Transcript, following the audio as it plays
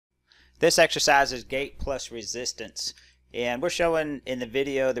This exercise is gait plus resistance, and we're showing in the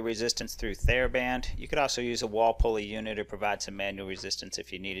video the resistance through TheraBand. You could also use a wall pulley unit or provide some manual resistance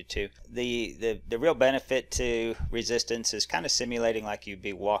if you needed to. The real benefit to resistance is kind of simulating like you'd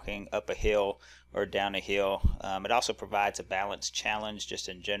be walking up a hill or down a hill. It also provides a balance challenge just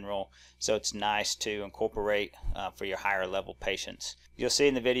in general, so it's nice to incorporate for your higher level patients. You'll see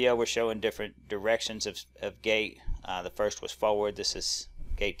in the video we're showing different directions of gait. The first was forward. This is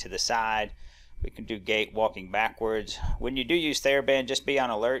gait to the side. We can do gait walking backwards. When you do use TheraBand, just be on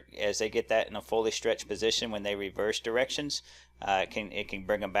alert as they get that in a fully stretched position. When they reverse directions, it can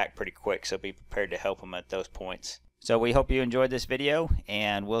bring them back pretty quick, so be prepared to help them at those points. So we hope you enjoyed this video,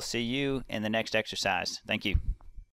 and we'll see you in the next exercise. Thank you.